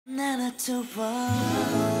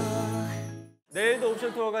내일도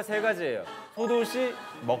옵션 투어가 3가지예요. 소도시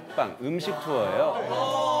먹방 음식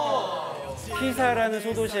투어예요. 피사라는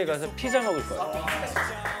소도시에 가서 피자 먹을 거예요.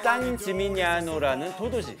 산 지미냐노라는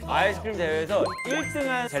소도시 아이스크림 대회에서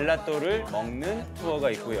 1등한 젤라또를 먹는 투어가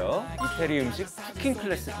있고요. 이태리 음식 쿠킹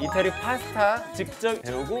클래스, 이태리 파스타 직접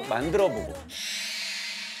배우고 만들어보고.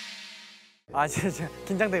 아 진짜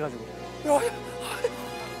긴장돼가지고.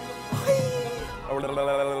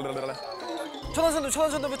 쳐다선도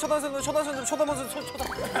쳐다선도 쳐다선도 쳐다선도 쳐다보면서 쳐다.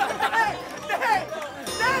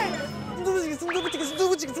 순두부찌개 순두부찌개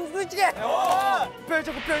순두부찌개 순두부찌개. 뼈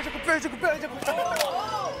잡고 뼈 잡고 뼈 잡고 뼈 잡고.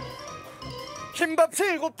 김밥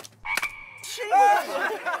 7.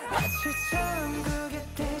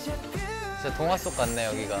 진짜 동화 속 같네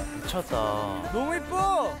여기가. 미쳤다. 너무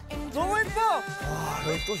이뻐. 너무 이뻐. 와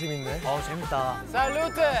여기 또 재밌네. 재밌다.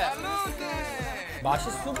 살루테.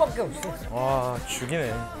 맛이 수밖에 없어. 와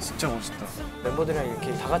죽이네. 진짜 멋있다. 멤버들이랑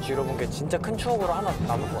이렇게 다 같이 이뤄본 게 진짜 큰 추억으로 하나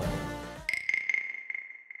남을 것 같아.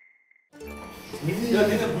 야,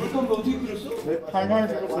 니네 물감도 어떻게 그렸어?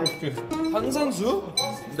 탄산수로 그렸지. 탄산수?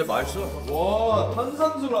 근데 맛있어. 와,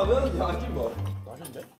 탄산수라면 양이 뭐? 맛있는데?